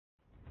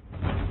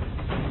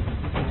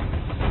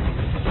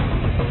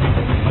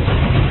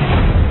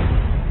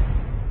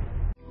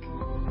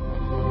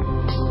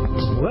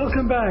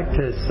Welcome back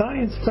to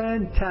Science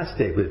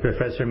Fantastic with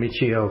Professor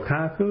Michio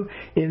Kaku.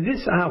 In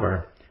this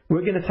hour,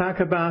 we're going to talk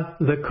about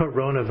the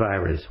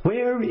coronavirus,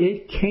 where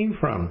it came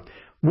from,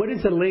 what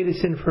is the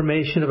latest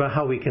information about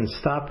how we can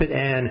stop it,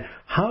 and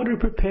how to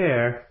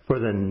prepare for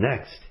the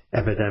next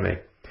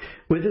epidemic.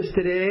 With us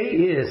today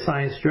is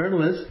science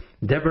journalist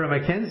Deborah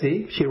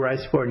Mackenzie. She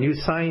writes for New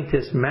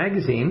Scientist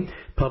magazine,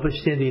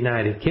 published in the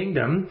United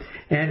Kingdom.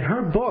 And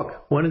her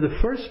book, one of the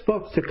first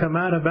books to come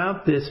out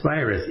about this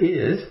virus,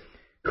 is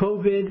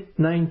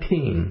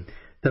COVID-19,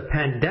 the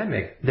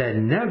pandemic that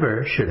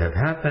never should have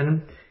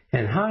happened,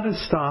 and how to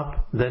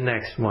stop the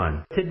next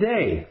one.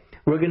 Today,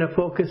 we're going to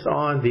focus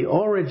on the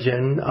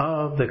origin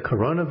of the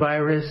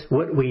coronavirus,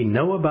 what we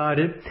know about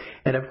it,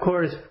 and of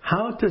course,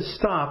 how to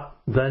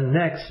stop the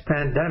next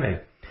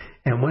pandemic.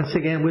 And once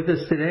again with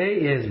us today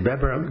is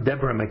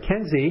Deborah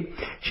Mackenzie.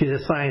 She's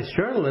a science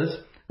journalist,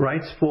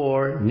 writes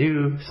for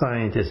New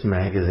Scientist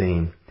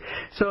magazine.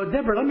 So,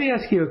 Deborah, let me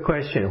ask you a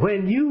question.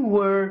 When you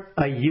were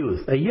a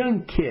youth, a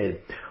young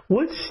kid,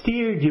 what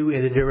steered you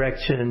in the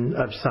direction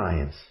of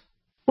science?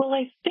 Well,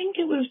 I think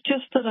it was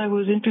just that I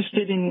was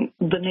interested in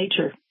the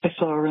nature I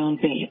saw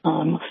around me.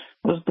 I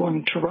was born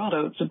in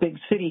Toronto. It's a big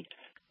city.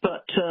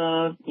 But,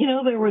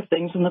 there were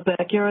things in the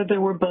backyard.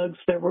 There were bugs.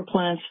 There were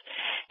plants.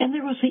 And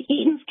there was the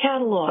Eaton's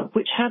catalog,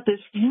 which had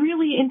this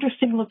really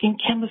interesting-looking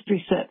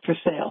chemistry set for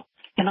sale.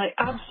 And I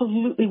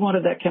absolutely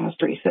wanted that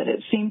chemistry set.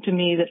 It seemed to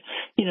me that,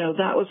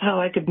 that was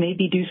how I could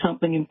maybe do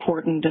something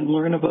important and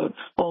learn about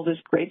all this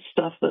great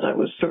stuff that I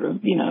was sort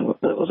of,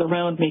 that was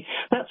around me.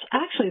 That's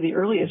actually the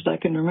earliest I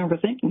can remember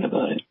thinking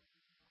about it.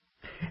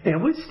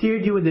 And what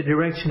steered you in the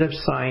direction of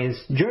science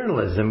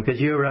journalism? Because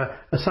you're a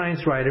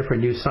science writer for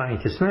New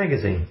Scientist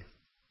magazine.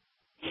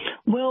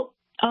 Well,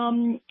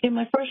 in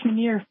my freshman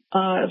year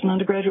as an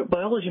undergraduate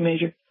biology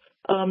major,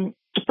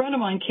 a friend of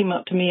mine came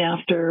up to me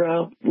after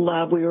a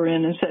lab we were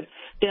in and said,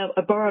 Deb,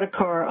 I borrowed a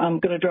car. I'm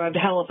going to drive to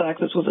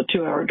Halifax. This was a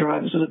 2-hour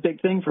drive. This was a big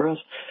thing for us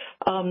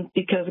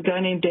because a guy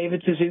named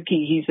David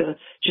Suzuki, he's a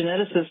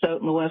geneticist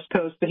out in the West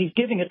Coast, but he's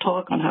giving a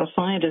talk on how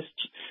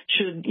scientists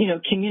should,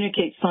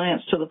 communicate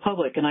science to the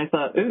public. And I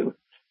thought, ooh,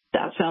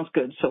 that sounds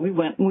good. So we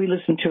went and we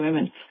listened to him,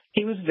 and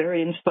he was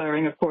very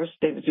inspiring. Of course,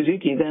 David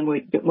Suzuki then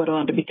went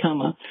on to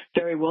become a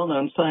very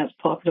well-known science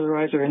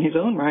popularizer in his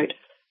own right.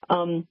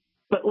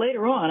 But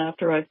later on,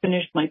 after I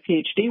finished my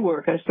PhD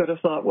work, I sort of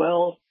thought,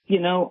 well,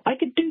 I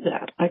could do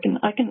that. I can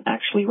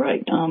actually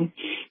write.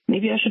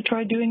 Maybe I should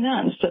try doing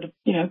that instead of,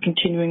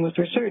 continuing with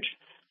research.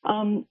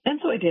 And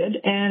so I did,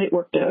 and it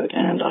worked out,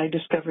 and I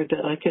discovered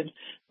that I could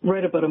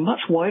write about a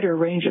much wider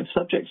range of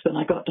subjects than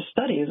I got to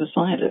study as a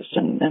scientist,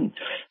 and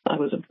I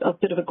was a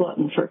bit of a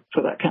glutton for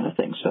that kind of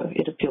thing, so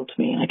it appealed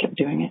to me, and I kept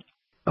doing it.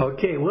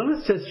 Okay, well,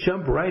 let's just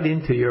jump right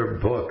into your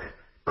book,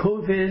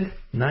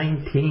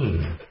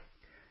 COVID-19.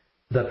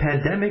 The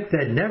pandemic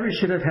that never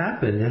should have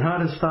happened and how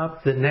to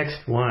stop the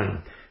next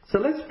one. So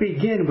let's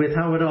begin with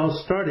how it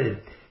all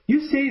started.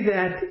 You say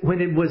that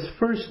when it was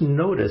first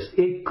noticed,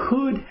 it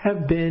could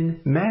have been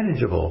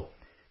manageable,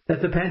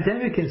 that the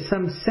pandemic in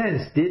some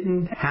sense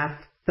didn't have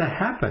to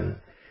happen.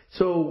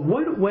 So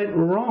what went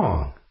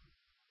wrong?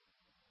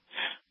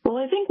 Well,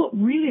 I think what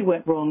really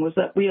went wrong was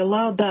that we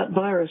allowed that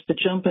virus to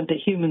jump into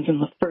humans in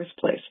the first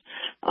place.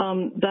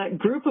 That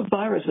group of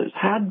viruses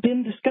had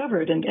been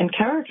discovered and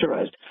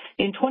characterized.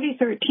 In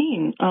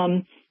 2013,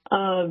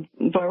 a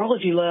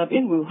virology lab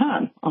in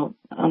Wuhan,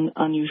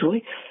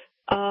 unusually,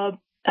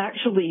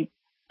 actually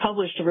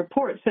published a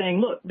report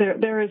saying, look,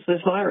 there is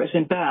this virus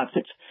in bats.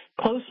 It's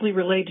closely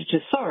related to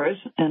SARS,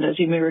 and as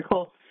you may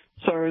recall,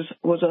 SARS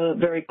was a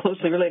very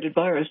closely related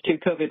virus to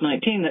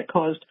COVID-19 that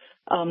caused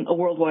a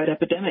worldwide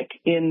epidemic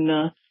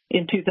in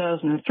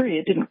 2003.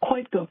 It didn't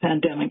quite go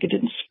pandemic. It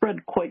didn't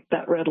spread quite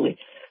that readily.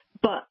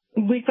 But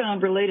we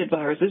found related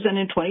viruses, and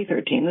in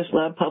 2013, this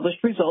lab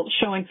published results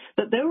showing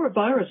that there were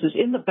viruses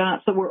in the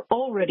bats that were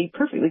already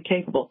perfectly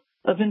capable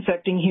of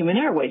infecting human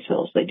airway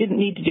cells. They didn't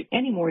need to do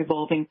any more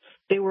evolving.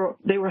 They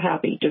were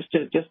happy just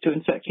to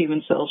infect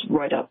human cells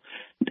right up.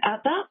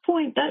 At that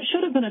point, that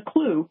should have been a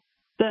clue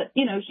that,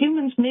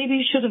 humans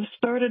maybe should have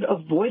started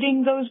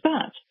avoiding those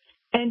bats.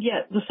 And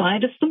yet the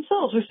scientists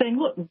themselves are saying,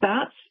 look,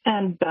 bats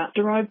and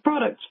bat-derived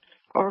products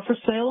are for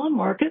sale on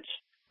markets.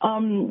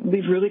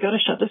 We've really got to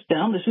shut this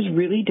down. This is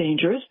really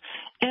dangerous.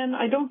 And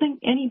I don't think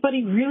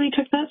anybody really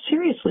took that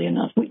seriously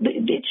enough.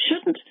 It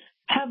shouldn't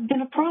have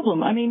been a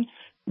problem. I mean,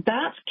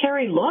 bats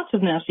carry lots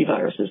of nasty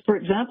viruses. For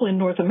example, in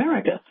North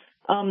America,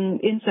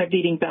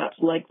 insect-eating bats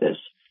like this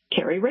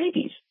carry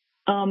rabies.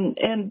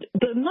 And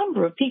the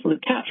number of people who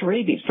catch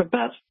rabies for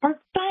bats are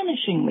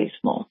vanishingly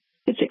small.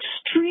 It's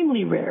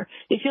extremely rare.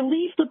 If you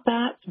leave the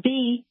bats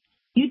be,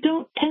 you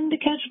don't tend to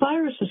catch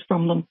viruses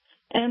from them.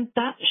 And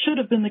that should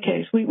have been the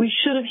case. We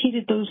should have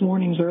heeded those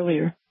warnings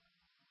earlier.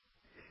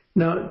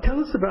 Now,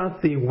 tell us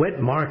about the wet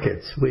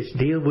markets, which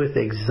deal with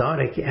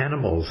exotic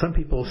animals. Some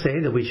people say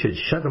that we should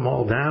shut them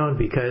all down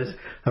because,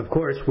 of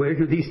course, where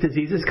do these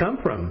diseases come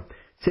from?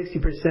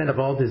 60% of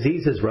all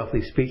diseases,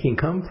 roughly speaking,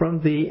 come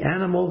from the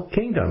animal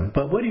kingdom.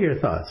 But what are your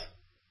thoughts?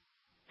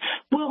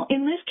 Well,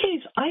 in this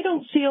case, I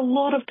don't see a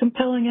lot of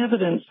compelling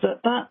evidence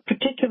that that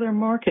particular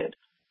market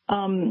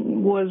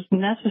was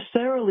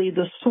necessarily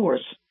the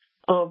source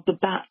of the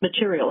bat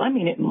material. I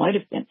mean, it might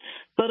have been.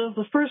 But of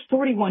the first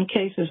 41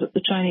 cases that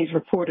the Chinese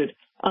reported,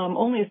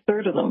 only a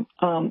third of them,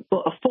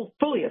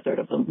 fully a third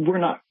of them, were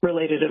not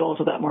related at all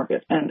to that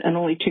market, and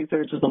only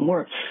two-thirds of them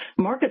were.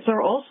 Markets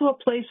are also a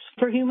place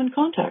for human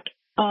contact.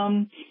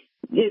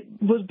 It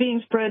was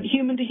being spread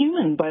human to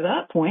human by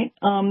that point.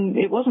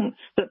 It wasn't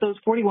that those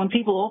 41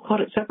 people all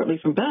caught it separately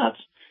from bats.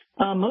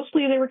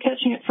 Mostly they were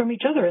catching it from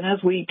each other. And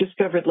as we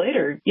discovered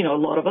later, a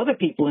lot of other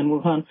people in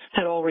Wuhan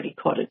had already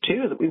caught it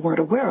too that we weren't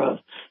aware of.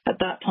 At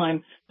that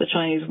time, the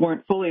Chinese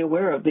weren't fully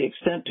aware of the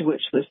extent to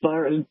which this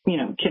virus,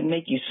 can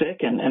make you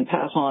sick and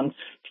pass on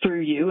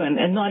through you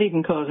and not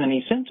even cause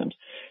any symptoms.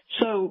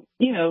 So,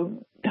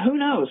 who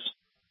knows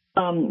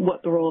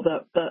what the role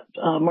of that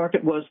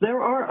market was.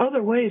 There are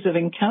other ways of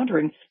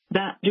encountering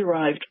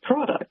bat-derived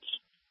products.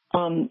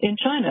 In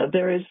China,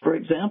 there is, for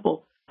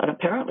example, an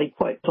apparently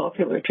quite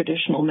popular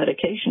traditional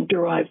medication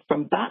derived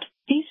from bat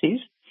feces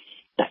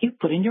that you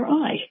put in your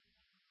eye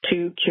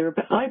to cure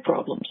eye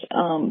problems.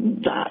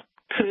 That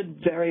could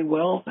very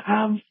well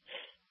have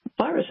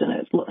virus in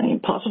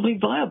it, possibly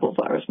viable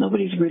virus.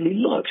 Nobody's really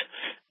looked.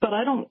 But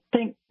I don't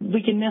think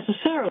we can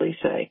necessarily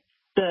say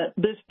that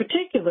this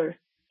particular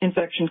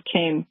infection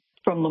came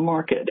from the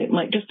market. It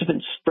might just have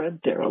been spread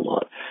there a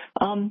lot.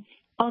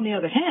 On the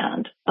other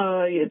hand,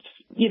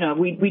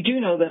 we do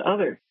know that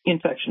other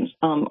infections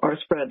are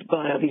spread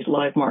via these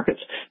live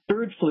markets.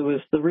 Bird flu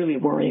is the really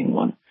worrying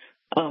one.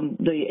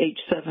 The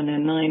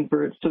H7N9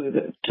 bird flu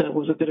that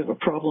was a bit of a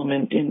problem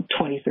in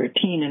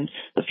 2013, and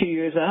a few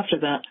years after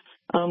that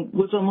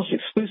was almost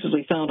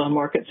exclusively found on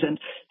markets. And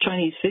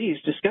Chinese cities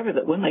discovered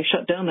that when they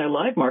shut down their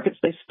live markets,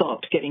 they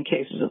stopped getting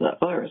cases of that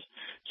virus.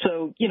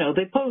 So,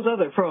 they pose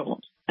other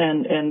problems.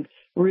 And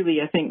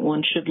really, I think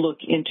one should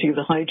look into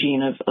the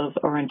hygiene of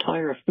our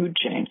entire food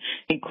chain,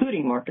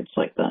 including markets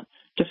like that,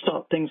 to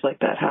stop things like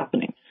that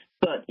happening.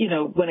 But,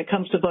 when it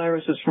comes to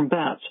viruses from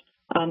bats,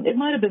 it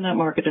might have been that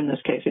market in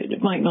this case.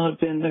 It might not have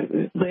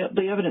been.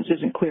 The evidence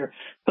isn't clear.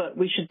 But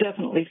we should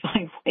definitely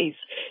find ways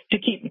to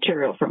keep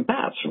material from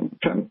bats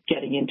from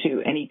getting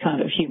into any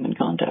kind of human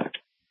contact.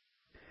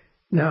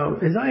 Now,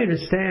 as I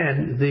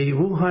understand, the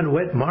Wuhan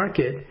wet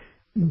market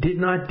did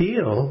not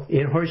deal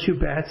in horseshoe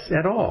bats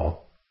at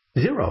all.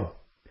 Zero.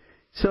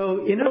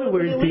 So, in other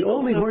words, the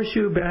only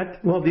horseshoe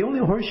bat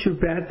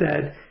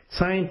that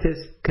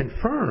scientists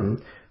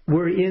confirmed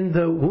were in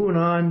the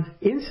Wuhan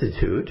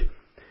Institute,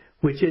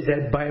 which is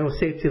at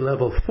biosafety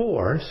level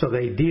 4, so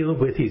they deal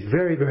with these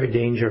very, very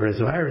dangerous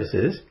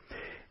viruses.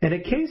 And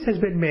a case has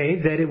been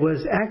made that it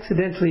was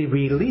accidentally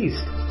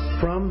released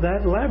from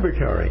that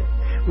laboratory.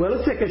 Well,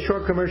 let's take a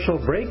short commercial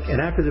break,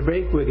 and after the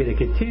break, we're going to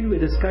continue a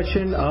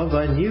discussion of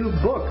a new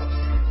book.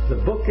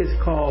 The book is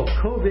called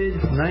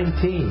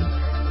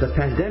Covid-19, the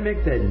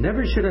pandemic that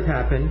never should have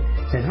happened,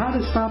 and how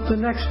to stop the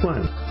next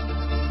one.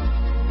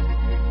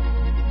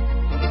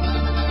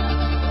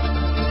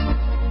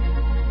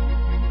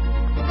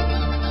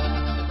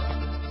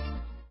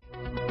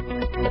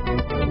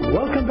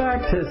 Welcome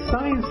back to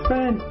Science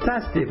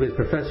Fantastic with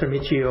Professor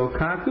Michio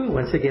Kaku.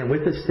 Once again,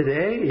 with us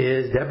today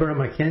is Deborah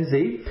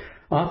McKenzie,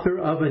 author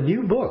of a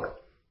new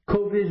book,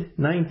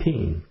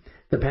 COVID-19,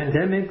 the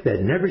pandemic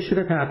that never should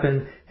have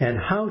happened, and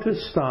how to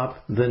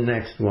stop the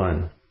next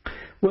one.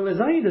 Well, as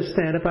I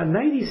understand, about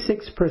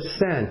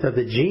 96% of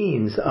the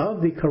genes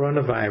of the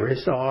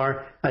coronavirus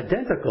are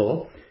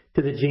identical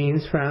to the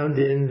genes found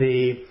in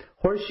the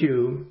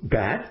horseshoe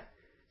bat.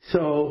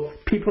 So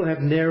people have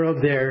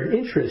narrowed their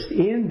interest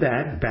in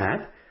that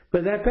bat,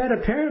 but that bat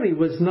apparently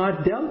was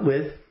not dealt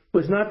with,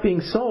 was not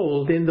being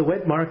sold in the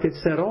wet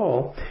markets at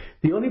all.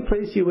 The only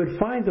place you would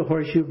find the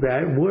horseshoe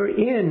bat were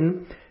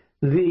in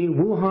the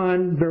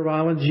Wuhan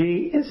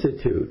Virology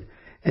Institute.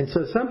 And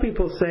so some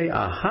people say,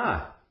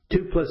 aha,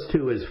 2 plus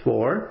 2 is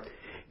 4.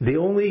 The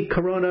only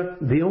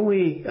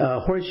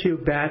horseshoe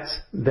bats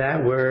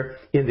that were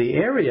in the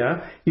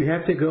area, you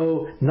have to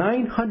go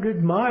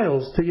 900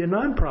 miles to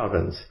Yunnan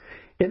province.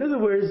 In other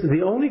words,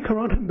 the only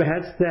corona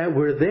bats that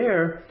were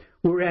there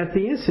were at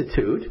the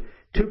Institute.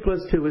 2 plus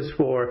 2 is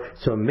 4,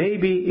 so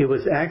maybe it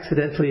was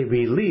accidentally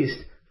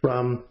released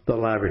from the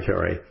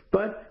laboratory.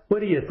 But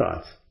what are your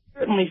thoughts?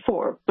 Certainly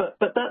 4, but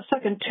that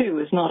second 2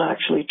 is not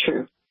actually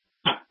true.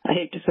 I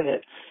hate to say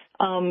it.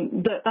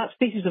 That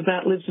species of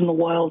bat lives in the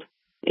wild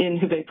in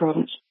Hubei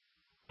province.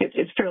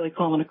 It's fairly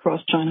common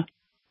across China.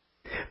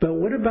 But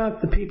what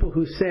about the people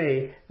who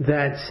say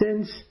that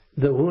since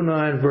the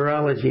Wuhan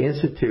Virology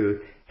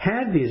Institute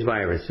had these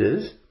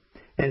viruses,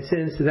 and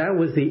since that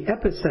was the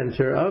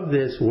epicenter of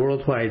this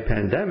worldwide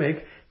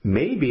pandemic,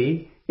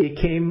 maybe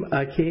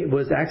it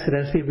was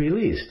accidentally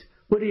released?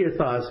 What are your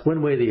thoughts,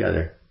 one way or the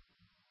other?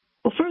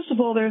 Well, first of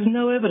all, there's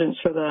no evidence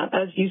for that.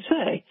 As you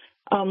say,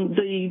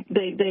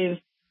 they've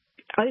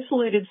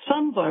isolated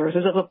some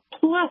viruses of a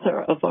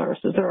plethora of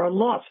viruses. There are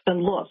lots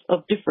and lots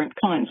of different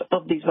kinds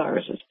of these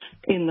viruses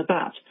in the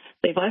bats.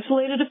 They've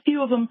isolated a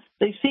few of them,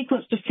 they've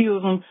sequenced a few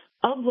of them,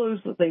 of those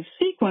that they've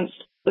sequenced,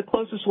 the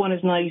closest one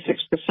is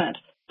 96%.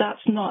 That's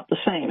not the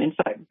same. In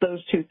fact,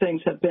 those two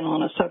things have been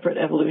on a separate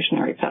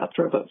evolutionary path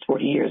for about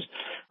 40 years,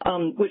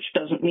 which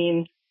doesn't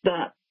mean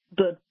that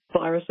the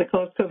virus that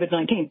caused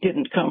COVID-19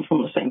 didn't come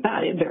from the same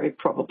bat. It very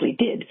probably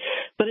did.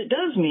 But it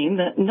does mean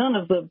that none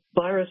of the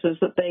viruses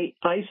that they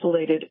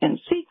isolated and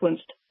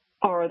sequenced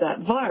are that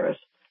virus.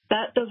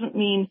 That doesn't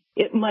mean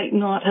it might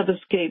not have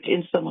escaped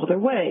in some other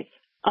way.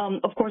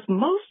 Of course,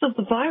 most of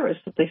the virus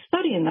that they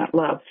study in that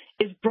lab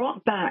is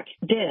brought back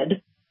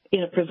dead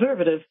in a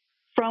preservative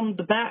from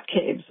the bat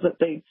caves that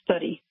they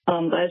study.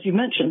 As you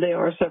mentioned, they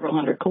are several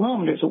hundred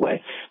kilometers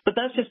away. But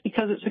that's just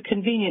because it's a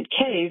convenient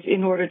cave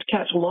in order to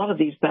catch a lot of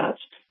these bats,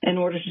 in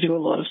order to do a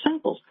lot of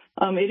samples.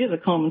 It is a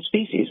common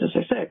species, as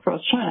I say,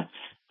 across China.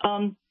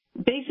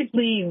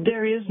 Basically,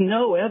 there is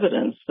no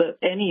evidence that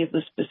any of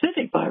the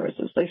specific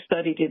viruses they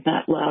studied in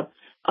that lab,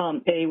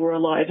 A, were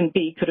alive, and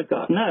B, could have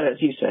gotten out,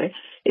 as you say.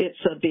 It's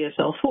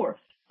BSL-4.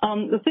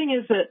 The thing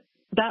is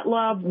that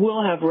lab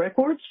will have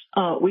records.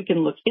 We can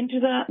look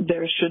into that.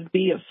 There should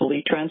be a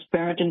fully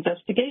transparent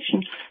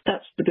investigation.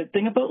 That's the good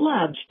thing about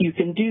labs. You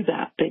can do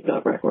that. They've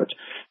got records.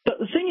 But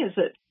the thing is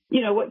that,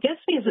 what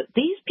gets me is that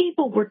these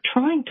people were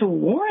trying to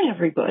warn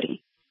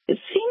everybody. It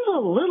seems a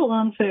little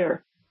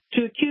unfair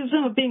to accuse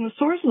them of being the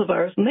source of the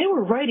virus, and they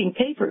were writing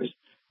papers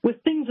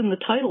with things in the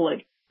title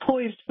like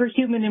poised for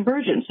human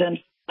emergence and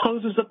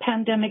poses a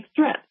pandemic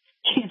threat.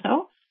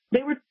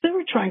 They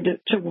were trying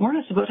to warn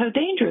us about how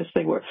dangerous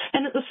they were.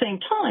 And at the same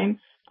time,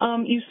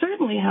 you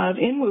certainly have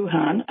in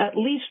Wuhan at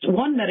least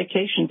one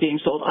medication being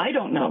sold. I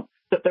don't know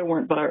that there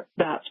weren't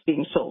bats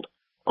being sold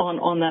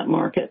on that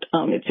market.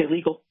 It's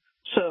illegal.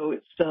 So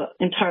it's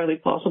entirely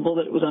possible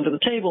that it was under the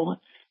table.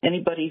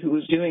 Anybody who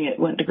was doing it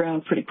went to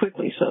ground pretty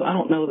quickly. So I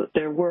don't know that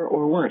there were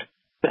or weren't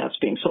bats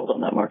being sold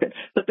on that market.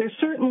 But there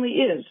certainly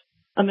is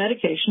a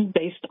medication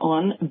based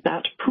on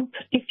bat poop,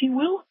 if you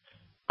will,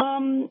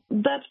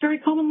 that's very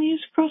commonly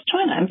used across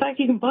China. In fact,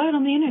 you can buy it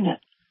on the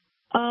internet,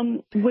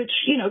 which,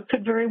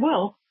 could very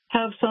well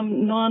have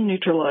some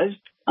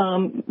non-neutralized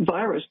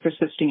virus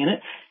persisting in it.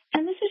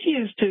 And this is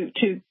used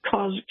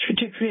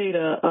to create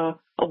a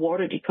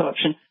water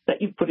decoction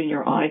that you put in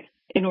your eye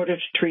in order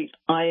to treat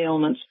eye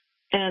ailments.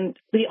 And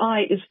the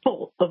eye is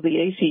full of the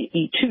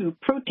ACE2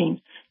 protein,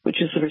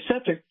 which is the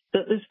receptor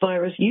that this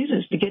virus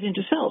uses to get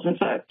into cells. In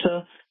fact,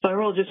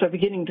 virologists are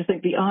beginning to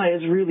think the eye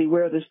is really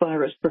where this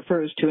virus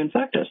prefers to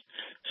infect us.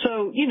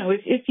 So,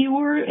 if you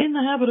were in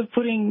the habit of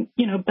putting,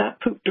 bat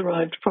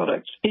poop-derived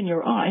products in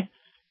your eye,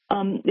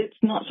 it's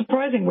not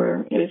surprising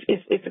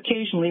if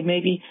occasionally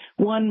maybe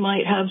one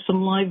might have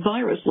some live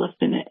virus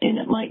left in it and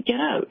it might get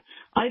out.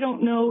 I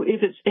don't know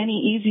if it's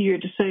any easier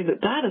to say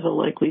that is a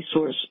likely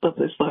source of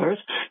this virus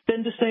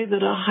than to say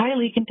that a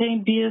highly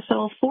contained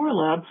BSL-4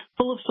 lab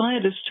full of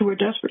scientists who are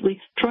desperately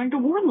trying to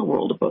warn the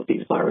world about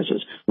these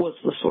viruses was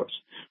the source.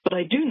 But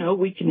I do know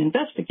we can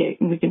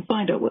investigate and we can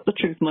find out what the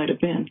truth might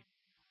have been.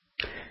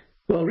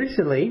 Well,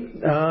 recently,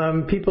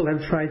 people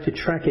have tried to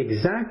track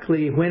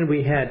exactly when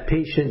we had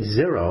patient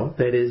zero,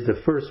 that is,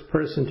 the first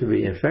person to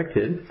be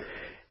infected.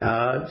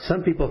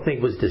 Some people think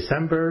it was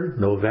December,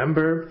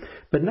 November,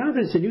 but now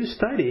there's a new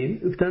study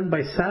done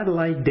by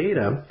satellite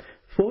data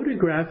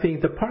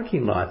photographing the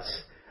parking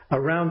lots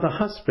around the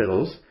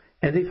hospitals,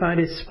 and they find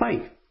a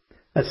spike,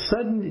 a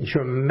sudden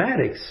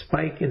dramatic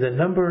spike in the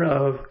number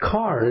of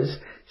cars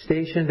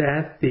stationed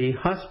at the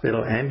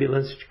hospital,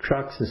 ambulance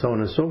trucks and so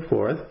on and so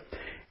forth.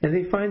 And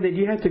they find that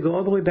you have to go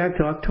all the way back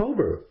to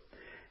October.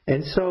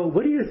 And so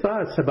what are your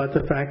thoughts about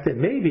the fact that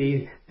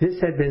maybe this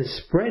had been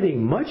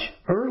spreading much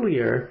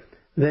earlier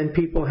than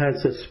people had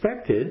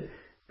suspected,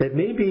 that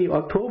maybe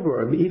October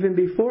or even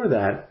before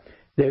that,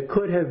 there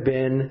could have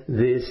been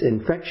this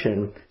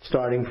infection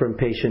starting from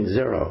patient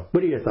zero?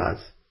 What are your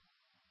thoughts?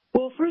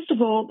 Well, first of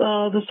all,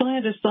 the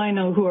scientists I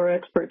know who are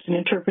experts in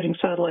interpreting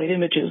satellite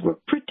images were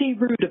pretty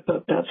rude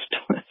about that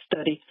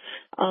study.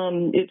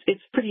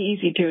 It's pretty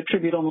easy to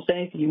attribute almost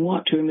anything you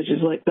want to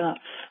images like that.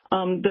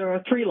 There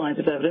are three lines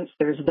of evidence.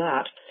 There's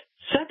that.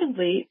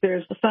 Secondly,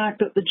 there's the fact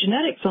that the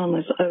genetics on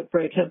this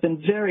outbreak have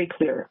been very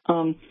clear.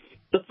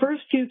 The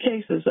first few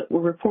cases that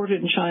were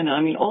reported in China,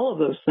 all of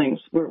those things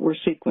were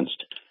sequenced,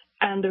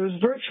 and there was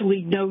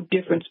virtually no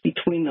difference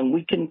between them.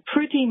 We can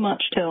pretty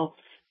much tell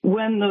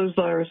when those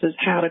viruses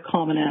had a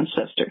common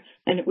ancestor,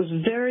 and it was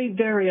very,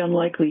 very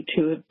unlikely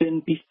to have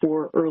been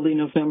before early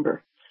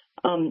November.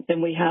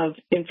 And we have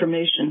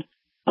information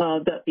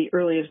that the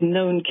earliest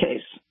known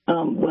case,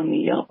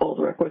 when all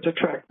the records are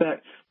tracked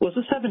back, was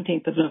the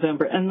 17th of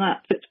November, and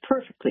that fits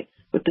perfectly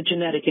with the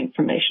genetic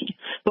information.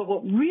 But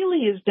what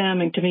really is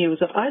damning to me was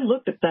that I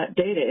looked at that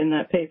data in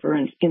that paper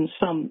in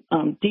some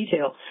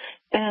detail,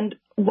 and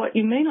what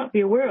you may not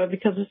be aware of,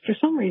 because it, for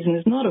some reason,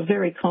 is not a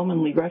very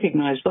commonly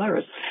recognized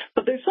virus,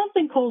 but there's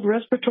something called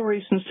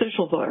respiratory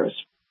syncytial virus.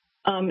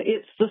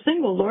 It's the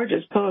single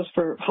largest cause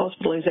for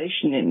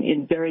hospitalization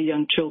in very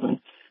young children.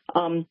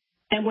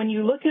 And when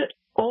you look at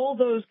all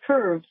those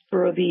curves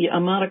for the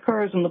amount of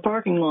cars in the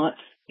parking lot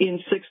in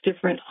 6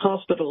 different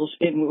hospitals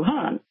in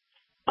Wuhan,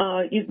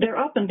 they're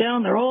up and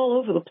down. They're all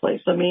over the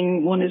place. I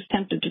mean, one is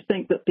tempted to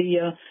think that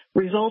the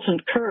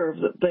resultant curve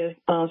that the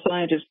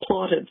scientists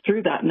plotted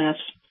through that mess,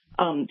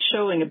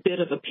 showing a bit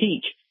of a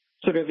peak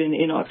sort of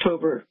in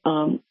October,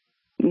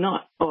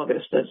 not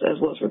August as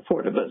was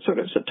reported, but sort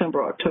of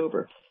September,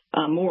 October,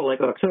 more like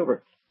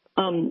October,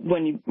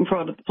 when you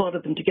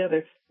plotted them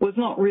together, was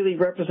not really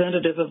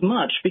representative of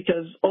much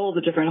because all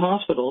the different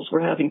hospitals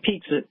were having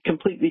peaks at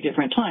completely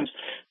different times.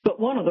 But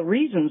one of the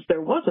reasons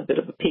there was a bit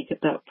of a peak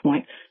at that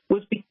point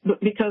was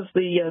because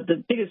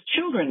the biggest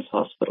children's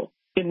hospital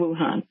in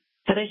Wuhan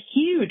had a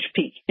huge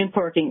peak in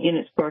parking in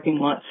its parking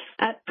lot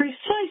at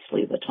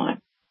precisely the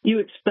time you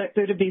expect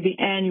there to be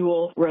the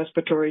annual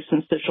respiratory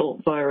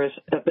syncytial virus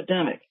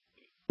epidemic,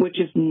 which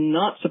is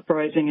not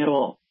surprising at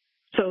all.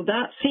 So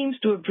that seems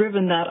to have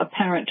driven that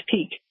apparent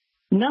peak.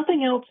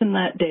 Nothing else in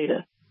that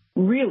data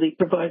really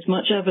provides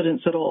much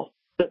evidence at all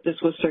that this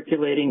was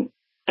circulating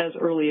as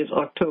early as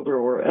October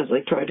or, as they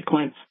tried to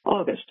claim,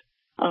 August.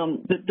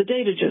 The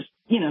data just,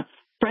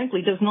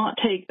 frankly does not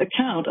take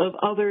account of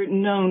other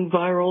known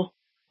viral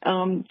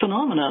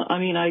phenomena. I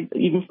mean, I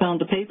even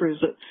found the papers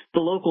that the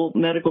local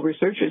medical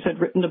researchers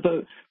had written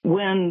about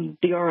when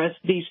the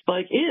RSV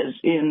spike is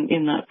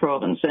in that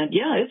province. And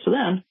yeah, it's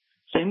then,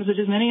 same as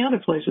it is many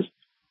other places.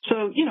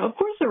 So, of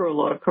course there were a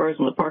lot of cars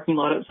in the parking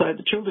lot outside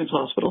the children's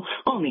hospital.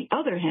 On the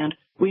other hand,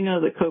 we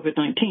know that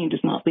COVID-19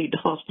 does not lead to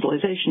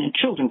hospitalization in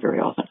children very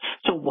often.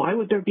 So why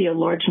would there be a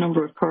large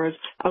number of cars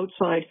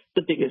outside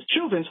the biggest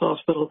children's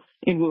hospital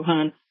in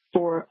Wuhan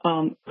for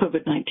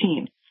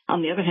COVID-19?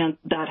 On the other hand,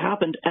 that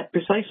happened at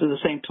precisely the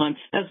same time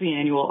as the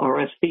annual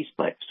RSV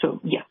spike.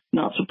 So, yeah,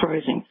 not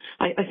surprising.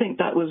 I think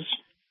that was,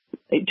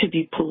 to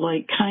be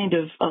polite, kind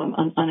of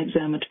an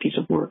unexamined piece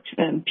of work,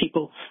 and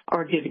people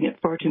are giving it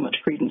far too much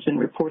credence and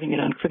reporting it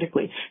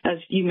uncritically. As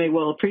you may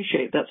well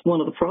appreciate, that's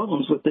one of the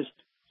problems with this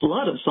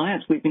flood of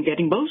science we've been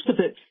getting. Most of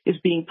it is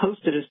being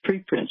posted as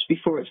preprints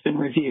before it's been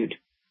reviewed.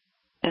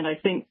 And I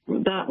think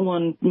that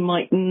one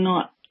might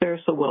not fare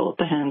so well at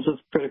the hands of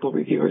critical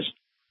reviewers.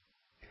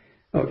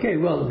 Okay,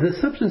 well, the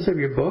substance of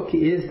your book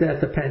is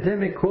that the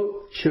pandemic,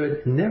 quote,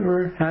 should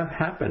never have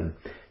happened.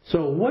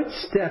 So what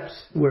steps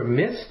were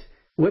missed?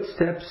 What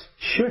steps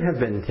should have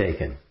been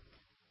taken?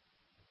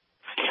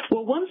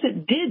 Well, once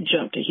it did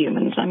jump to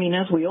humans, I mean,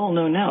 as we all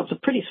know now, it's a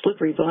pretty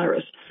slippery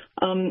virus.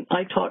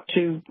 I talked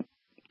to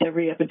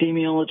every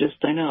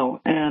epidemiologist I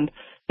know, and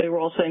they were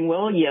all saying,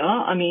 well, yeah,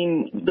 I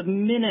mean, the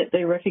minute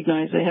they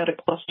recognized they had a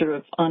cluster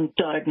of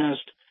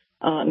undiagnosed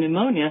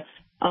pneumonia,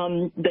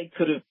 they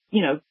could have,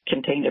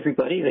 contained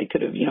everybody. They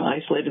could have,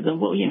 isolated them.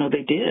 Well,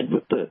 they did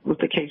with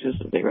the cases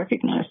that they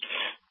recognized.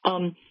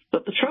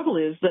 But the trouble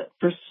is that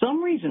for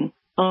some reason,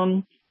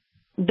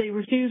 they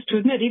refused to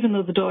admit, even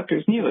though the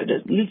doctors knew it.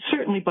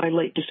 Certainly by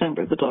late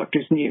December, the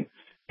doctors knew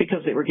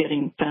because they were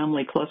getting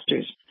family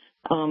clusters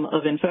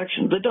of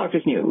infection. The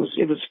doctors knew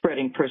it was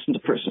spreading person to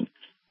person.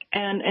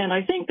 And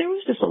I think there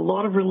was just a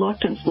lot of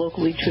reluctance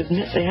locally to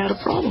admit they had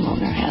a problem on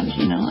their hands,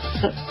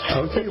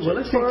 Okay, well,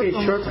 let's take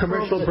a short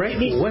commercial break.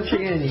 Once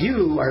again,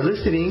 you are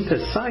listening to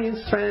Science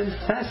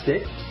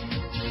Fantastic.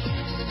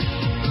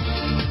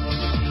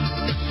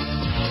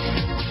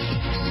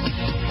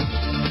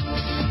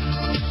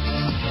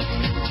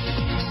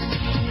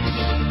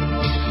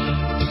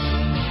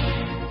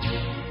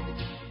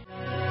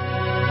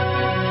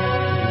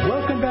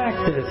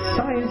 To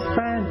Science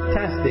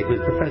Fantastic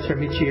with Professor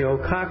Michio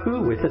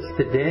Kaku. With us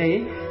today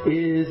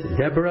is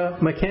Deborah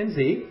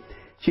Mackenzie.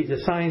 She's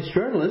a science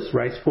journalist,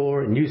 writes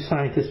for New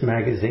Scientist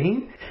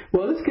magazine.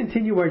 Well, let's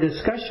continue our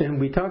discussion.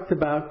 We talked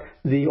about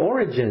the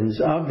origins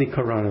of the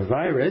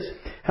coronavirus.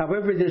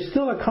 However, there's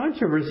still a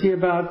controversy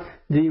about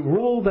the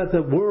role that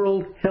the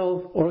World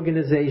Health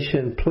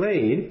Organization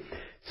played.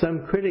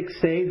 Some critics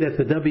say that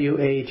the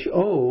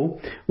WHO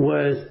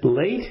was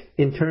late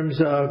in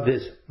terms of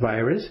this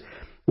virus.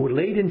 We're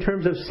late in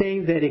terms of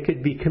saying that it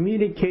could be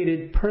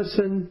communicated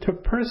person to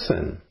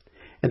person.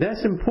 And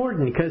that's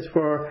important because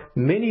for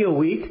many a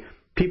week,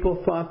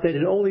 people thought that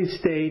it only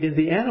stayed in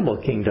the animal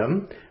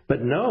kingdom.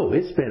 But no,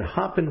 it's been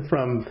hopping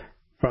from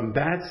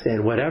bats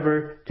and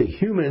whatever to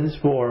humans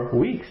for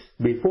weeks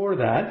before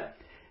that.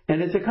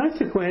 And as a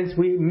consequence,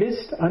 we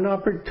missed an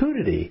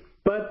opportunity.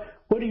 But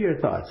what are your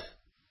thoughts?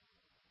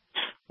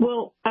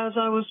 Well, as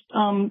I was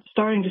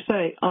starting to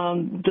say,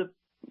 the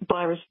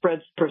virus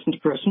spreads person to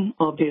person,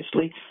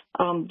 obviously.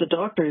 The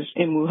doctors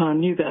in Wuhan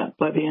knew that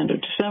by the end of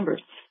December.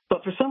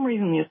 But for some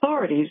reason, the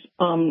authorities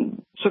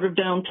sort of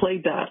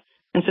downplayed that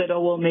and said,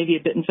 oh, well, maybe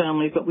a bit in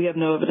families, but we have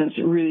no evidence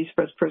it really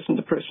spreads person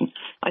to person.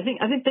 I think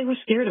they were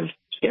scared of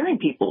scaring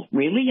people,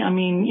 really. I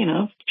mean,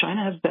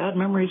 China has bad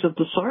memories of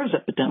the SARS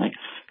epidemic.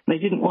 They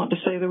didn't want to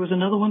say there was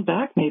another one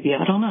back, maybe.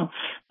 I don't know.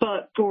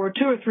 But for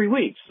 2 or 3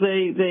 weeks,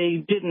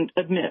 they didn't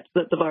admit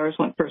that the virus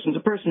went person to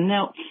person.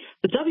 Now,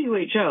 the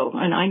WHO,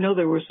 and I know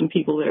there were some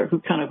people there who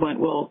kind of went,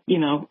 well,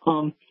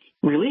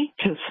 really?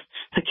 Because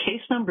the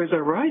case numbers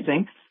are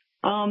rising.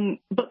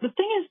 But the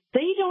thing is,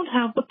 they don't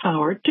have the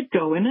power to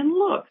go in and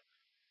look.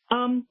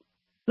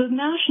 The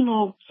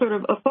national sort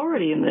of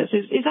authority in this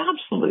is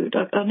absolute.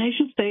 A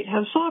nation state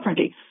has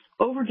sovereignty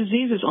over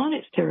diseases on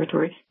its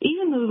territory,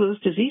 even though those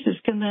diseases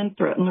can then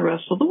threaten the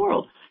rest of the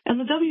world. And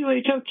the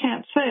WHO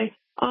can't say,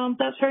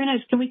 that's very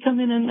nice. Can we come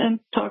in and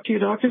talk to your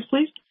doctors,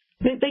 please?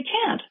 They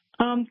can't.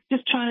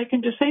 Just China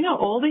can just say no.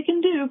 All they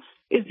can do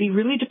is be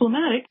really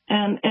diplomatic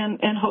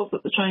and hope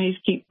that the Chinese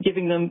keep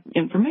giving them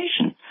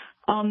information.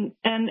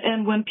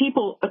 And when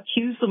people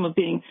accuse them of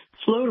being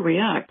slow to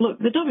react, look,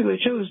 the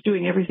WHO is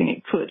doing everything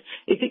it could.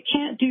 If it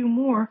can't do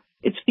more,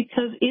 it's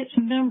because its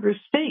member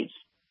states,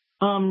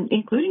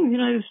 including the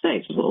United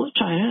States, as well as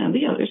China and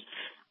the others,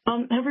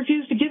 have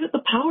refused to give it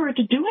the power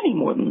to do any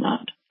more than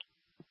that.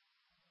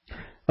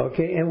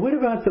 Okay, and what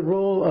about the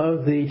role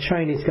of the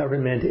Chinese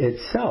government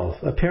itself?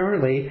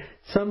 Apparently,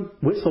 some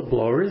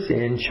whistleblowers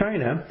in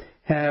China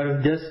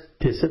have just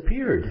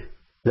disappeared.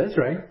 That's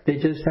right. They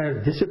just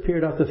have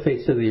disappeared off the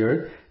face of the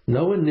earth.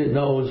 No one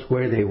knows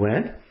where they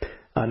went.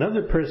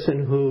 Another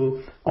person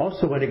who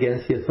also went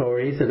against the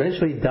authorities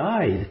eventually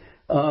died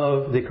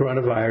of the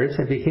coronavirus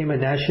and became a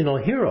national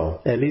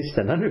hero, at least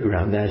an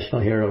underground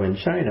national hero in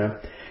China.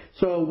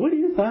 So what are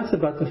your thoughts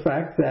about the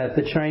fact that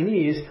the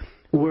Chinese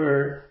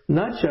were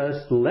not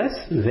just less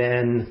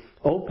than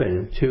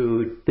open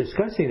to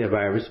discussing the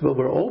virus, but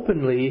were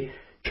openly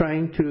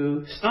trying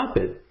to stop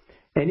it?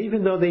 And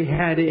even though they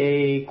had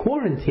a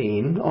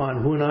quarantine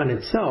on Hunan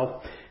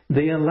itself,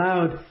 they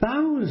allowed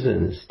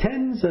thousands,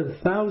 tens of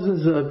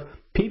thousands of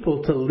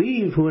people to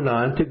leave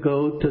Hunan to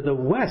go to the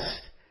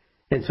West.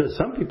 And so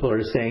some people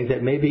are saying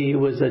that maybe it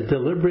was a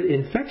deliberate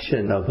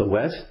infection of the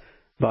West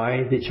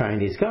by the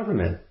Chinese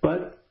government.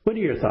 But what are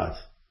your thoughts?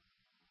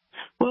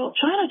 Well,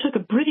 China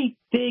took a pretty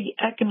big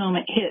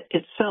economic hit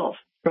itself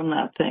from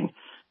that thing.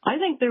 I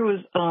think there was,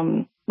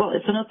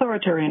 it's an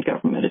authoritarian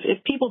government.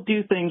 If people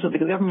do things that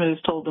the government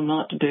has told them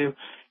not to do,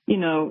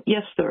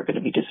 yes, there are going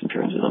to be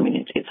disappearances. I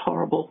mean, it's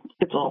horrible,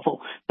 it's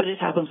awful, but it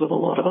happens with a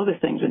lot of other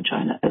things in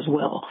China as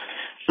well.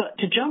 But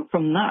to jump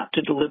from that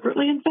to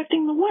deliberately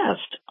infecting the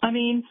West, I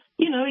mean,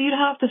 you'd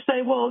have to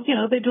say, well,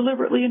 they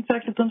deliberately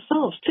infected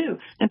themselves too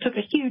and took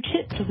a huge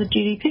hit to the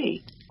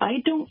GDP.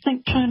 I don't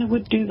think China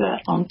would do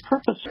that on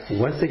purpose.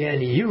 Once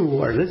again,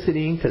 you are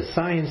listening to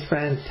Science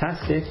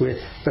Fantastic with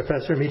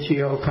Professor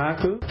Michio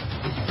Kaku.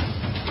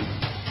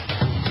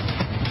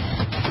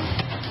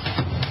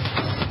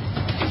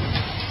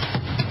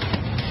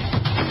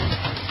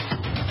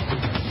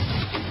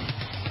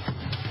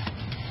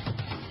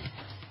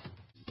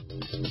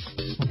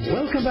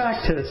 Welcome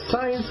back to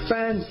Science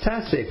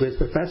Fantastic with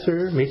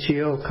Professor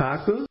Michio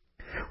Kaku.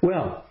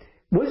 Well,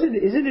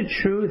 isn't it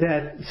true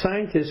that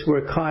scientists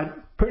were caught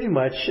pretty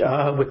much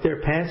with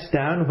their pants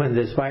down when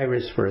this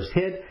virus first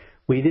hit?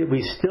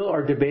 We still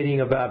are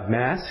debating about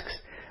masks.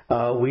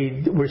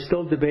 We're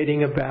still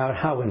debating about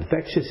how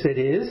infectious it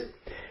is.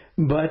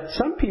 But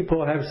some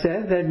people have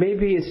said that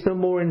maybe it's no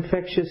more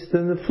infectious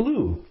than the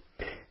flu.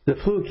 The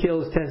flu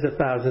kills tens of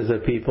thousands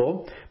of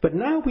people. But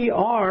now we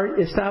are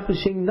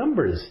establishing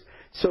numbers.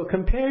 So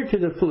compared to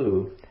the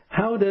flu,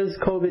 how does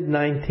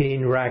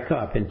COVID-19 rack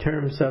up in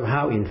terms of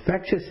how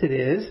infectious it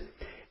is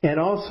and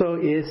also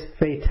its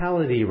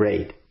fatality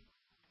rate?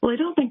 Well, I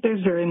don't think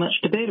there's very much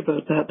debate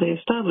about that. They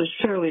established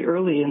fairly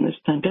early in this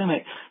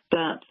pandemic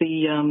that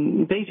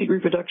the basic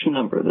reproduction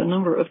number, the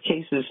number of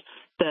cases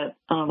that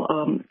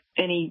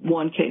any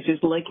one case is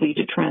likely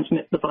to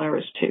transmit the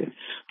virus to,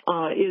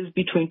 is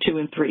between 2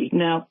 and 3.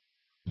 Now,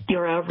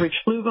 your average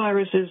flu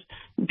virus is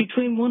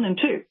between 1 and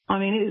 2. I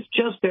mean, it is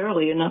just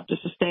barely enough to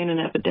sustain an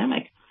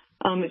epidemic.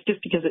 It's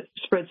just because it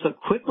spread so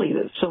quickly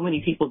that so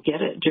many people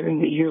get it during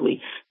the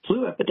yearly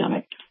flu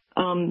epidemic.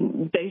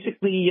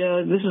 Basically,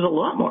 this is a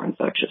lot more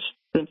infectious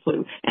than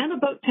flu and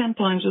about 10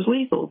 times as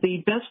lethal.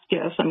 The best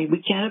guess, I mean,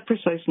 we can't have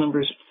precise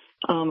numbers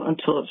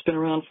until it's been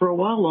around for a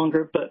while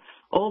longer, but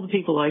all the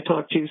people I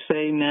talk to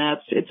say,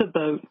 it's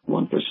about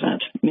 1%,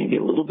 maybe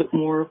a little bit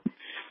more.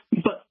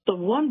 But the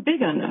one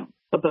big unknown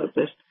about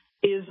this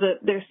is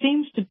that there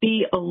seems to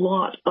be a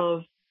lot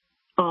of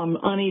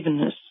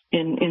unevenness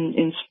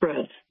in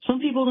spread. Some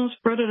people don't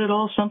spread it at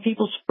all. Some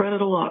people spread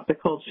it a lot. They're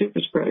called super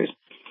spreaders.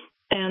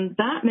 And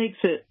that makes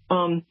it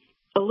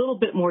a little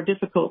bit more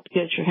difficult to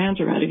get your hands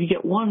around. If you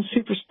get one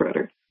super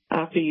spreader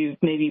after you've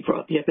maybe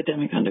brought the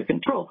epidemic under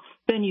control,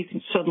 then you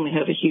can suddenly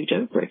have a huge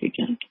outbreak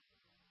again.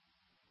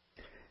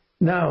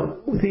 Now,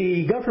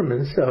 the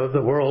governments of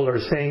the world are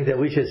saying that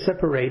we should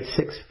separate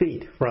 6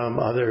 feet from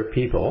other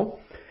people.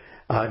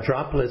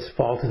 Droplets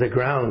fall to the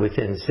ground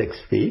within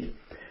 6 feet.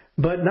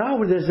 But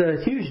now there's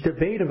a huge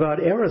debate about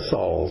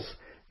aerosols.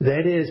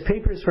 That is,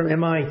 papers from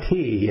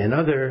MIT and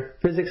other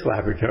physics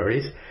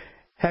laboratories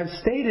have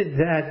stated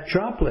that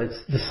droplets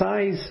the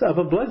size of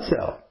a blood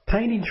cell,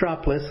 tiny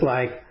droplets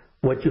like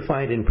what you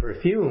find in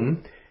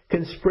perfume,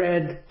 can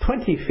spread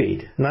 20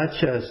 feet, not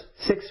just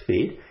 6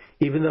 feet,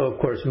 even though, of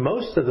course,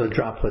 most of the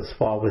droplets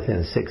fall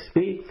within 6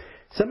 feet.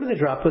 Some of the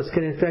droplets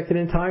can infect an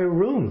entire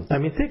room. I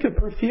mean, think of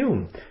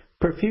perfume.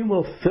 Perfume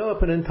will fill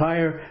up an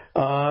entire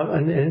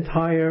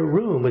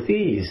room with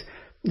ease.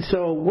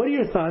 So what are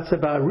your thoughts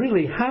about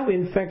really how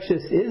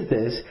infectious is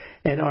this,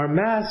 and are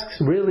masks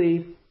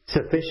really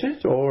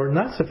sufficient or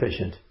not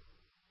sufficient?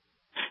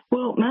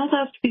 Well, math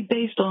has to be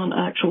based on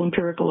actual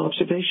empirical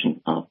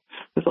observation,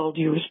 with all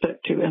due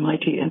respect to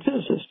MIT and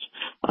physicists.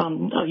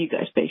 You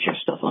guys base your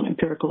stuff on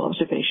empirical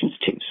observations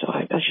too, so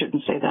I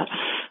shouldn't say that.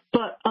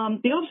 But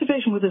the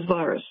observation with this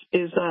virus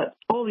is that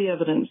all the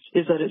evidence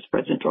is that it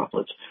spreads in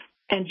droplets.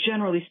 And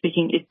generally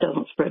speaking, it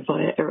doesn't spread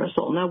via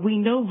aerosol. Now, we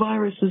know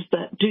viruses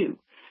that do.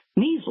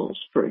 Measles,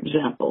 for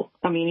example.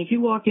 I mean, if you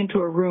walk into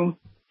a room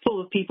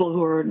full of people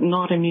who are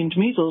not immune to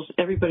measles,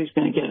 everybody's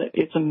going to get it.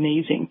 It's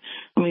amazing.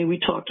 I mean, we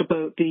talked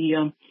about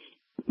the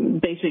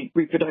basic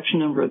reproduction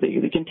number,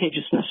 the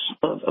contagiousness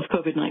of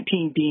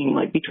COVID-19 being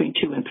like between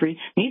 2 and 3.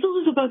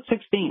 Measles is about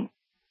 16.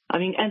 I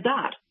mean, and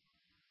that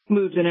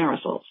moves in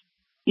aerosols.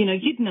 You know,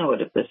 you'd know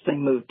it if this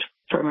thing moved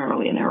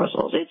primarily in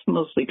aerosols. It's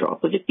mostly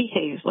droplet. It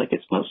behaves like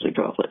it's mostly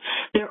droplet.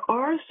 There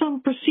are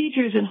some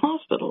procedures in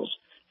hospitals,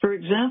 for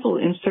example,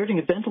 inserting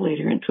a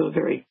ventilator into a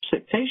very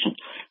sick patient,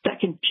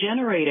 that can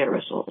generate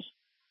aerosols.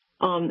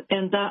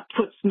 And that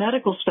puts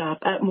medical staff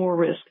at more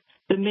risk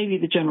than maybe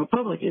the general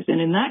public is.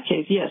 And in that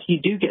case, yes, you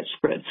do get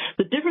spread.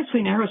 The difference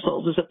between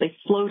aerosols is that they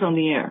float on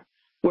the air,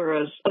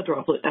 whereas a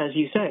droplet, as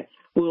you say,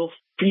 will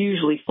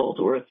usually fall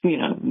to earth, you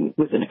know,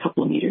 within a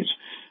couple of meters.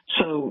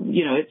 So,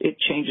 you know, it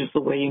changes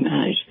the way you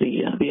manage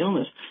the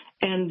illness.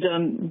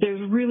 And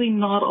there's really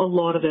not a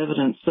lot of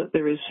evidence that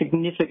there is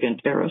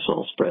significant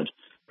aerosol spread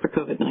for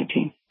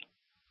COVID-19.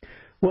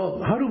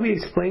 Well, how do we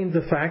explain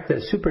the fact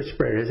that super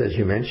spreaders, as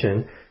you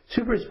mentioned,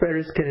 super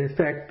spreaders can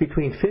infect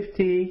between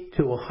 50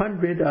 to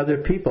 100 other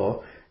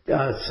people?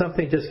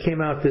 Something just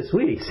came out this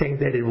week saying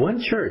that in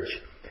one church,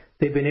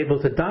 they've been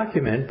able to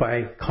document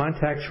by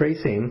contact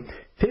tracing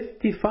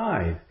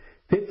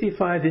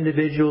 55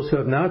 individuals who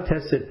have now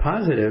tested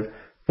positive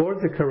for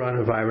the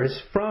coronavirus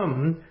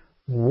from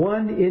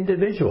one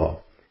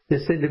individual.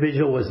 This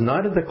individual was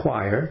not in the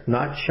choir,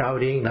 not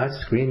shouting, not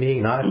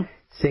screaming, not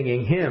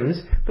singing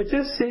hymns, but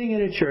just sitting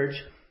in a church,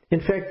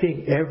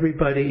 infecting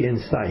everybody in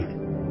sight.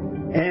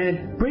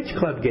 And bridge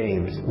club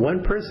games.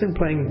 One person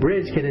playing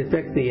bridge can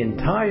infect the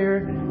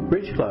entire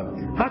bridge club.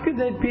 How could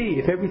that be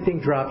if everything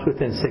drops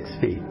within 6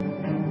 feet?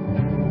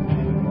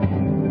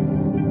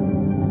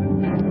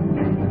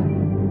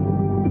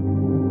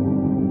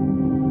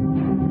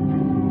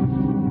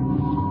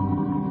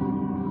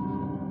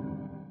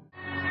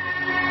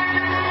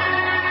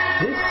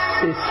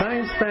 Is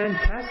Science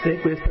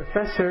Fantastic with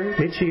Professor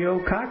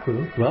Michio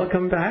Kaku.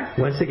 Welcome back.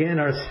 Once again,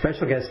 our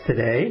special guest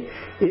today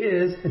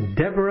is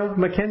Deborah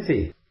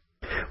Mackenzie.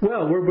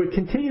 Well, we're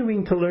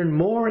continuing to learn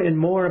more and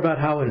more about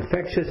how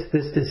infectious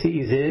this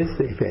disease is,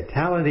 the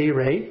fatality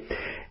rate,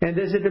 and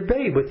there's a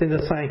debate within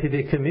the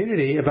scientific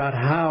community about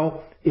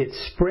how it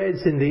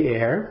spreads in the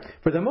air.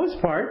 For the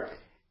most part,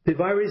 the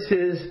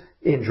viruses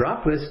in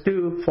droplets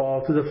do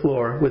fall to the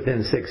floor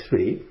within 6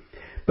 feet.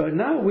 But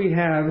now we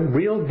have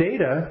real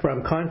data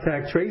from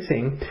contact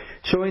tracing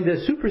showing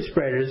that super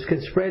spreaders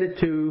can spread it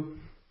to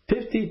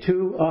 50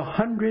 to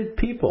 100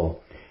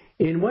 people.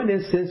 In one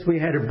instance, we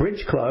had a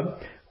bridge club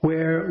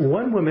where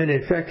one woman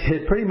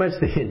infected pretty much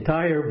the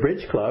entire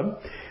bridge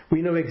club.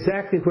 We know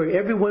exactly where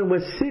everyone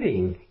was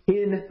sitting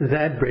in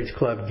that bridge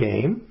club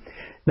game.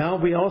 Now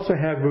we also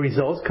have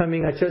results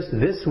coming out just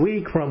this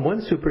week from one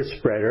super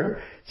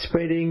spreader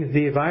spreading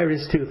the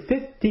virus to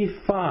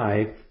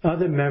 55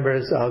 other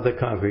members of the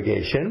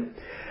congregation.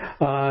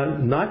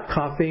 Not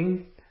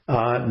coughing,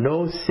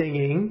 no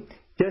singing,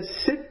 just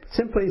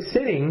simply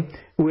sitting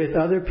with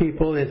other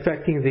people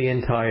infecting the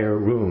entire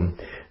room.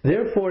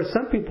 Therefore,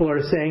 some people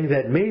are saying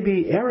that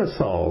maybe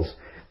aerosols,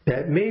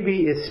 that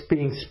maybe it's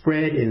being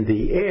spread in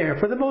the air.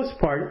 For the most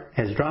part,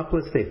 as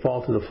droplets, they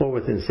fall to the floor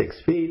within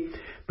 6 feet.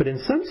 But in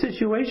some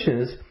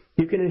situations,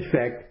 you can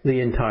infect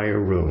the entire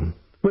room.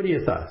 What are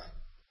your thoughts?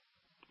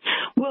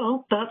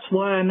 Well, that's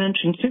why I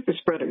mentioned super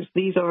spreaders.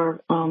 These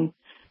are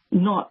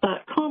not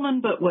that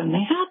common, but when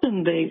they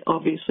happen, they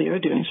obviously are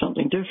doing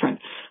something different.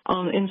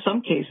 In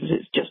some cases,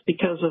 it's just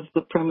because of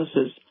the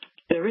premises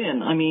they're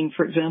in. I mean,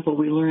 for example,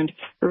 we learned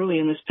early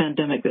in this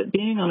pandemic that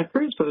being on a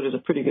cruise boat is a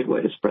pretty good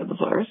way to spread the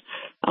virus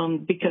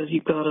because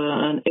you've got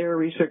an air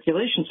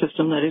recirculation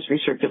system that is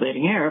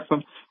recirculating air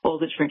from all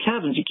the different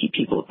cabins. You keep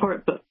people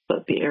apart, but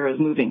the air is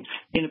moving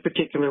in a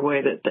particular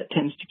way that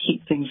tends to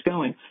keep things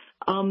going.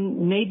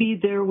 Maybe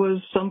there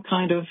was some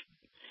kind of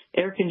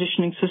air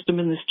conditioning system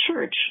in this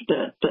church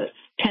that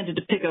tended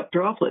to pick up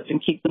droplets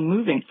and keep them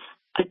moving.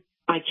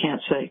 I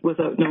can't say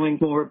without knowing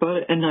more about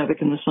it, and neither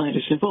can the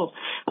scientists involved.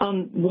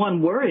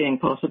 One worrying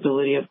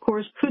possibility, of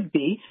course, could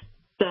be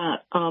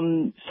that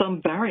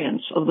some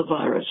variants of the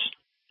virus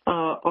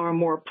are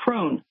more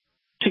prone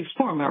to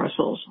form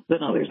aerosols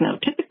than others. Now,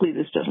 typically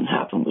this doesn't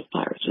happen with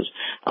viruses.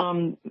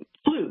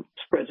 Flu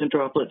spreads in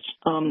droplets.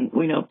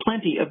 We know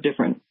plenty of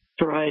different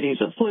varieties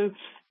of flu,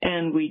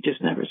 and we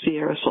just never see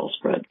aerosol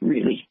spread,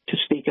 really, to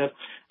speak of.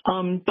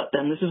 But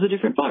then this is a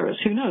different virus.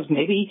 Who knows?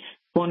 Maybe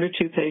one or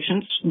two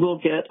patients will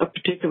get a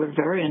particular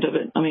variant of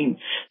it. I mean,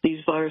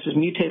 these viruses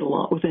mutate a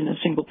lot within a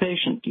single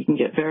patient. You can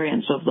get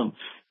variants of them,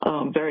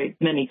 very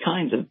many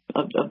kinds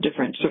of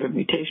different sort of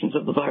mutations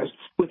of the virus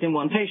within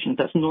one patient.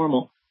 That's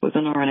normal with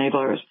an RNA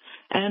virus.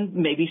 And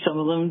maybe some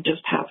of them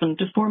just happen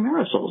to form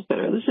aerosols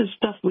better. This is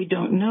stuff we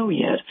don't know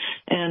yet.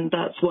 And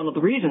that's one of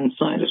the reasons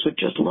scientists would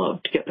just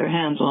love to get their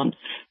hands on,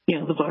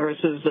 the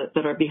viruses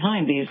that are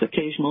behind these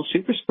occasional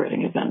super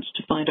spreading events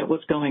to find out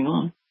what's going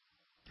on.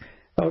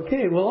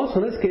 Okay, well, also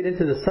let's get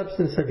into the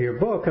substance of your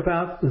book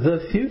about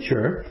the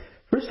future.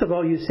 First of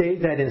all, you say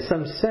that in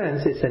some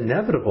sense it's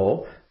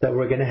inevitable that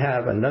we're going to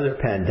have another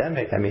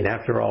pandemic. I mean,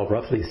 after all,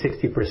 roughly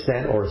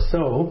 60% or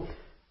so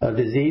of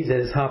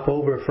diseases hop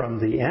over from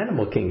the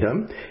animal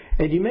kingdom.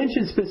 And you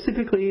mentioned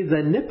specifically the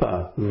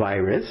Nipah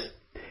virus.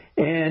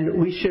 And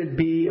we should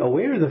be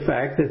aware of the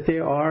fact that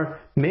there are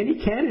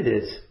many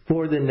candidates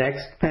for the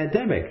next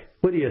pandemic.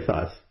 What are your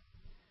thoughts?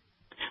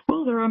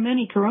 Well, there are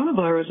many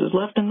coronaviruses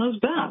left in those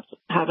bats.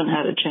 Haven't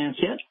had a chance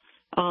yet.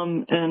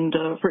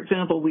 For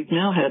example, we've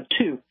now had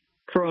 2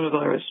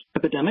 coronavirus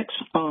epidemics.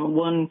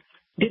 One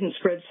didn't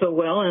spread so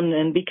well,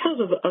 and because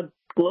of a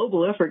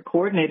global effort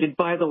coordinated,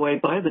 by the way,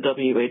 by the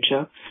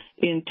WHO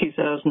in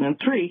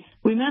 2003,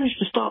 we managed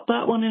to stop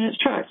that one in its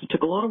tracks. It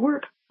took a lot of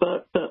work,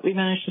 but we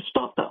managed to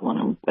stop that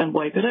one and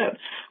wipe it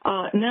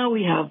out. Now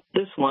we have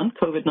this one,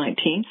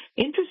 COVID-19.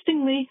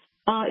 Interestingly,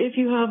 if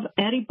you have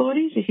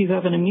antibodies, if you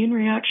have an immune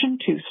reaction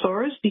to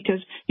SARS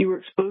because you were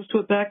exposed to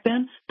it back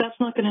then, that's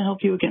not going to help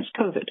you against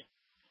COVID.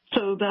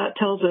 So that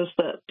tells us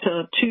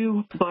that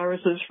 2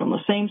 viruses from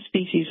the same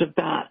species of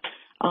bat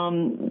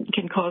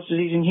can cause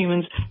disease in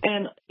humans,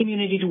 and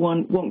immunity to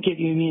one won't give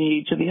you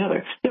immunity to the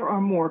other. There are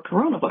more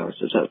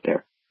coronaviruses out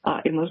there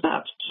in those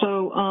bats.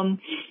 So,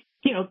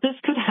 this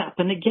could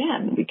happen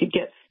again. We could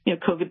get,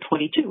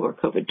 COVID-22 or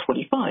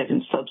COVID-25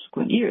 in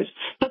subsequent years.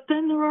 But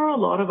then there are a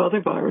lot of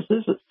other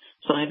viruses that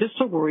scientists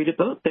are worried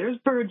about. There's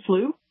bird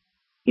flu.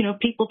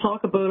 People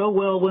talk about,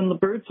 when the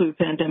bird flu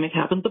pandemic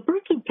happened. The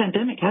bird flu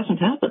pandemic hasn't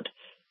happened.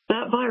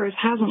 That virus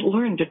hasn't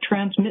learned to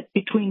transmit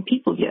between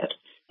people yet.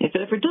 If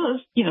it ever does,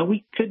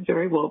 we could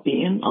very well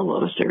be in a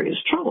lot of serious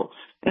trouble.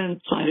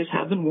 And scientists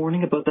have been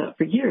warning about that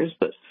for years,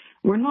 but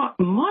we're not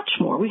much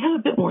more. We have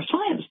a bit more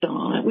science done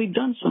on it. We've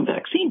done some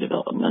vaccine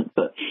development,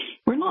 but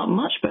we're not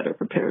much better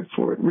prepared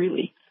for it,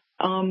 really,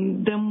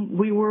 than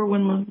we were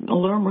when the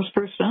alarm was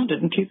first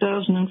sounded in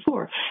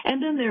 2004.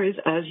 And then there is,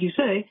 as you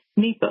say,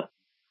 Nipah.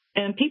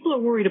 And people are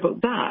worried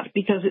about that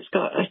because it's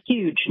got a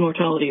huge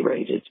mortality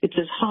rate. It's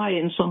as high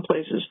in some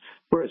places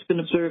where it's been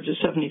observed as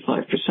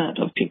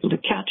 75% of people who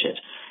catch it.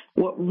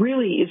 What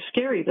really is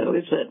scary, though,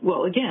 is that,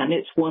 again,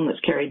 it's one that's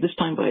carried this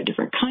time by a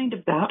different kind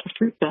of bat, a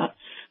fruit bat.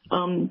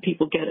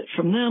 People get it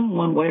from them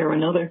one way or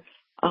another.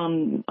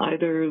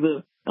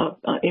 Either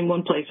in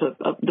one place,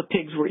 the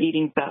pigs were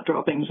eating bat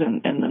droppings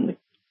and then the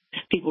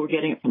people were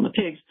getting it from the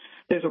pigs.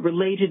 There's a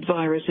related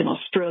virus in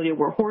Australia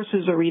where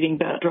horses are eating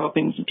bat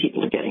droppings and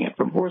people are getting it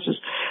from horses.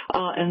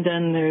 And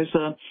then there's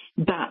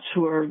bats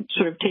who are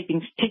sort of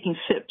taking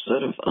sips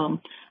out of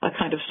a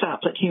kind of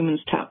sap that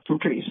humans tap from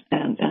trees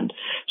and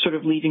sort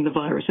of leaving the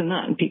virus in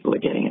that, and people are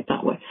getting it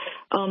that way.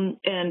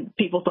 And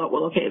people thought,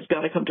 it's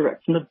got to come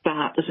direct from the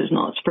bat. This is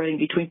not spreading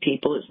between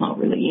people. It's not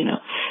really,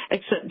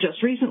 except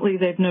just recently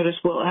they've noticed,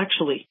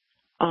 actually,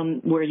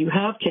 where you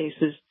have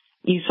cases,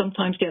 you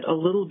sometimes get a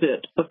little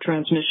bit of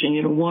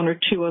transmission. 1 or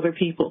 2 other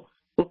people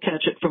will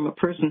catch it from a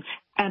person,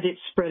 and it's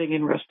spreading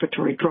in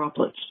respiratory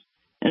droplets.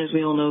 And as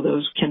we all know,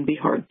 those can be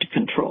hard to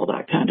control,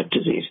 that kind of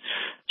disease.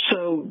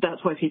 So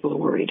that's why people are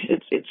worried.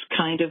 It's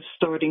kind of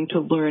starting to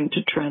learn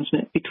to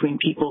transmit between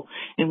people,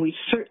 and we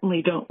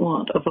certainly don't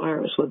want a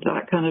virus with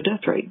that kind of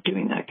death rate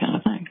doing that kind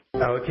of thing.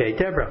 Okay,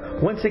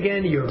 Deborah, once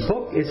again, your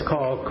book is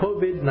called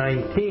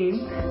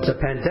COVID-19, The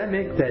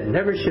Pandemic That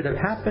Never Should Have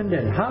Happened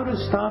and How to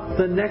Stop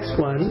the Next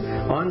One,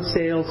 on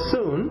sale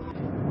soon.